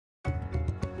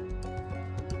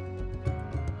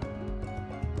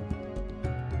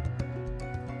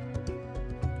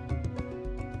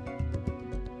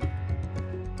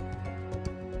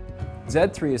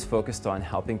Z3 is focused on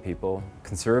helping people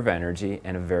conserve energy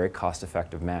in a very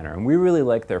cost-effective manner, and we really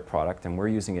like their product, and we're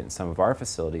using it in some of our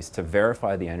facilities to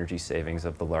verify the energy savings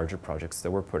of the larger projects that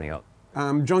we're putting out.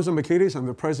 I'm John Zambakidis. I'm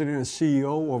the president and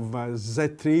CEO of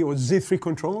Z3 or Z3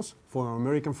 Controls for our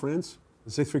American friends.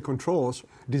 Z3 Controls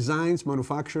designs,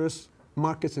 manufactures,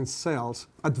 markets and sells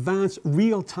advanced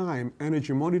real-time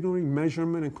energy monitoring,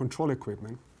 measurement and control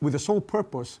equipment with the sole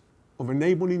purpose of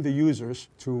enabling the users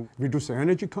to reduce their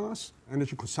energy costs,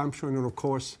 energy consumption, and of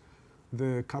course,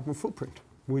 the carbon footprint,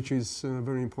 which is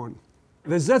very important.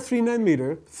 The Z3 Net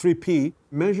Meter 3P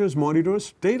measures,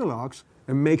 monitors, data logs,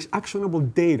 and makes actionable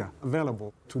data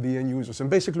available to the end users. And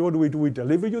basically what do? We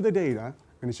deliver you the data,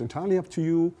 and it's entirely up to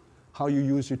you how you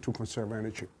use it to conserve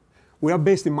energy. We are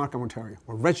based in Markham, Ontario.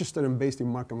 We're registered and based in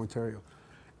Markham, Ontario.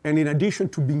 And in addition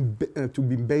to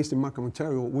being based in Markham,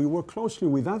 Ontario, we work closely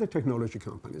with other technology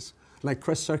companies like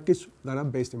Crest Circuits that are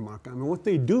based in Markham. And what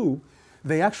they do,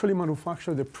 they actually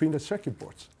manufacture the printed circuit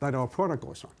boards that our product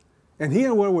goes on. And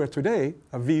here where we're today,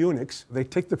 at VUnix, they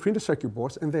take the printed circuit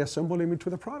boards and they assemble them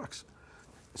into the products.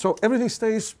 So everything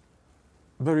stays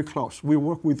very close. We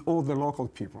work with all the local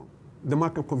people. The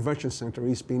Markham Convergence Center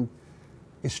has been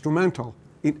instrumental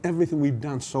in everything we've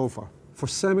done so far, for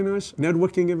seminars,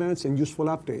 networking events, and useful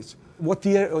updates. What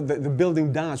the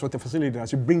building does, what the facility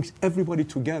does, it brings everybody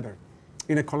together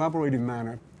in a collaborative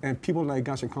manner, and people like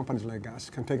us and companies like us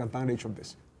can take advantage of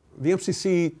this. The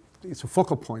MCC is a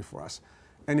focal point for us,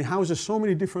 and it houses so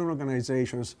many different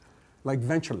organizations like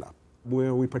Venture Lab,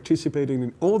 where we participate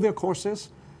in all their courses,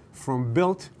 from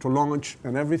build to launch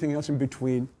and everything else in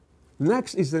between.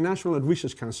 Next is the National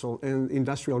Research Council and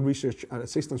Industrial Research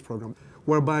Assistance Program,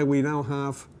 whereby we now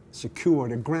have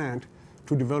secured a grant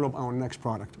to develop our next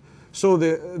product. So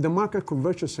the Market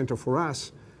Convergence Center for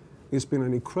us has been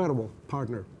an incredible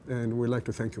partner, and we'd like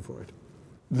to thank you for it.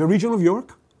 The region of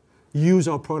York use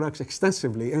our products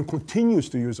extensively and continues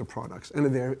to use our products,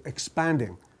 and they're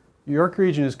expanding. York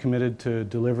Region is committed to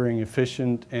delivering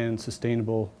efficient and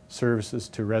sustainable services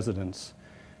to residents.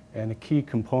 And a key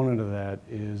component of that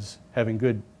is having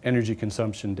good energy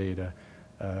consumption data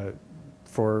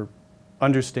for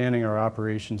understanding our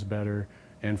operations better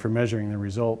and for measuring the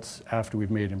results after we've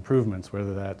made improvements,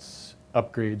 whether that's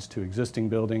upgrades to existing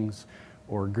buildings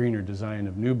or greener design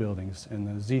of new buildings. And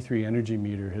the Z3 Energy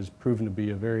Meter has proven to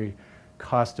be a very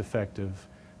cost-effective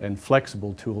and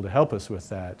flexible tool to help us with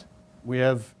that. We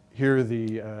have here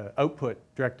the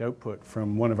direct output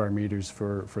from one of our meters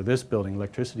for this building,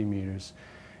 electricity meters.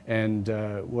 And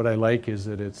what I like is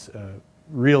that it's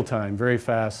real-time, very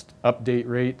fast update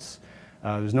rates.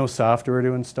 There's no software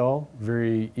to install,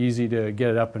 very easy to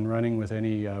get it up and running with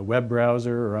any web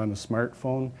browser or on a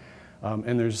smartphone.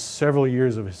 And there's several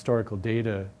years of historical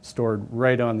data stored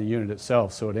right on the unit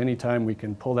itself. So at any time we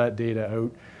can pull that data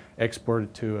out, export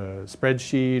it to a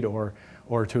spreadsheet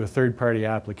or to a third-party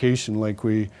application like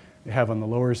we have on the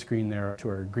lower screen there to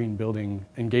our Green Building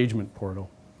Engagement portal.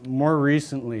 More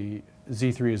recently,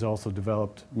 Z3 has also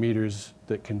developed meters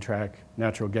that can track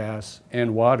natural gas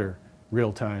and water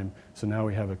real time. So now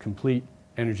we have a complete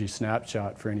energy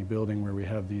snapshot for any building where we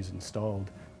have these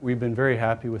installed. We've been very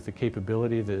happy with the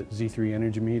capability that Z3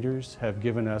 Energy Meters have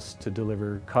given us to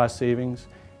deliver cost savings,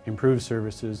 improved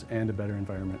services, and a better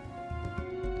environment.